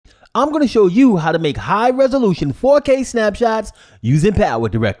I'm going to show you how to make high resolution 4K snapshots using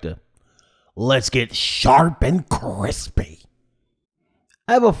PowerDirector. Let's get sharp and crispy.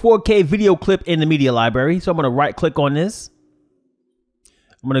 I have a 4K video clip in the media library, so I'm going to right click on this.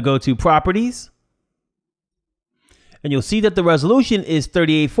 I'm going to go to Properties. And you'll see that the resolution is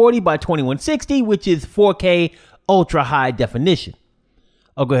 3840 by 2160, which is 4K ultra high definition.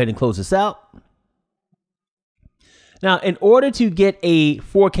 I'll go ahead and close this out. Now, in order to get a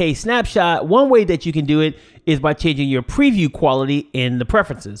 4K snapshot, one way that you can do it is by changing your preview quality in the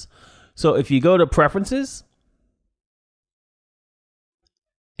preferences. So if you go to Preferences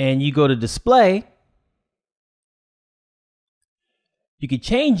and you go to Display, you can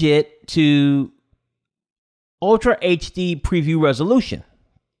change it to Ultra HD Preview Resolution.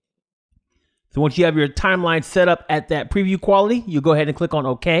 So once you have your timeline set up at that preview quality, you go ahead and click on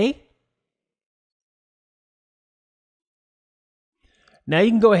OK. Now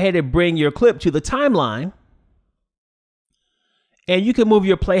you can go ahead and bring your clip to the timeline, and you can move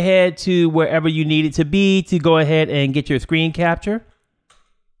your playhead to wherever you need it to be to go ahead and get your screen capture.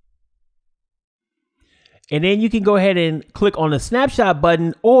 And then you can go ahead and click on the snapshot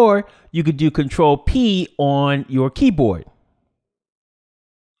button, or you could do Control P on your keyboard.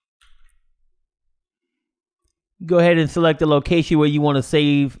 Go ahead and select the location where you want to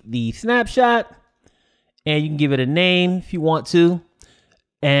save the snapshot, and you can give it a name if you want to.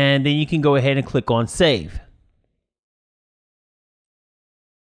 And then you can go ahead and click on Save.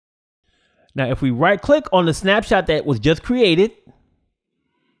 Now, if we right click on the snapshot that was just created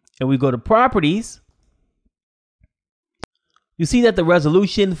and we go to Properties, you see that the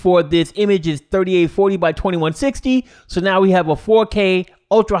resolution for this image is 3840 by 2160. So now we have a 4K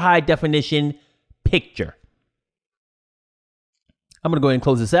ultra high definition picture. I'm going to go ahead and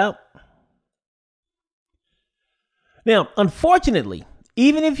close this out. Now, unfortunately,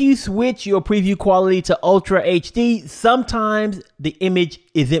 even if you switch your preview quality to Ultra HD, sometimes the image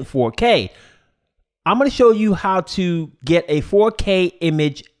isn't 4K. I'm going to show you how to get a 4K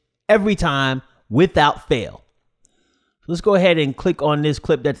image every time without fail. So let's go ahead and click on this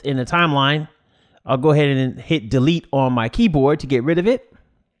clip that's in the timeline. I'll go ahead and hit delete on my keyboard to get rid of it.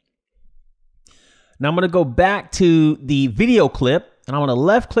 Now I'm going to go back to the video clip, and I'm going to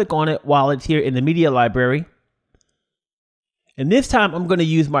left click on it while it's here in the media library. And this time I'm going to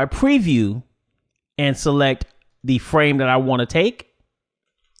use my preview and select the frame that I want to take.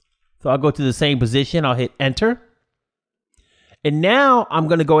 So I'll go to the same position. I'll hit enter. And now I'm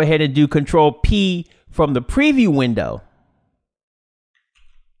going to go ahead and do Control P from the preview window.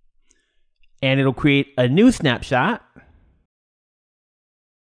 And it'll create a new snapshot.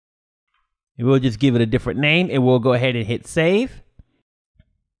 And we'll just give it a different name, and we'll go ahead and hit save.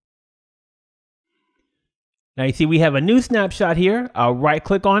 Now you see we have a new snapshot here. I'll right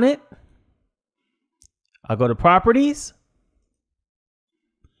click on it. I'll go to Properties.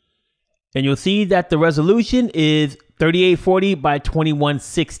 And you'll see that the resolution is 3840 by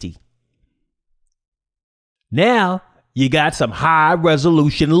 2160. Now you got some high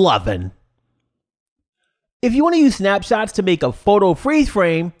resolution loving. If you want to use snapshots to make a photo freeze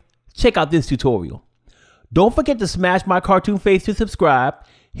frame, check out this tutorial. Don't forget to smash my cartoon face to subscribe.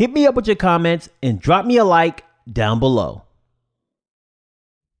 Hit me up with your comments and drop me a like down below.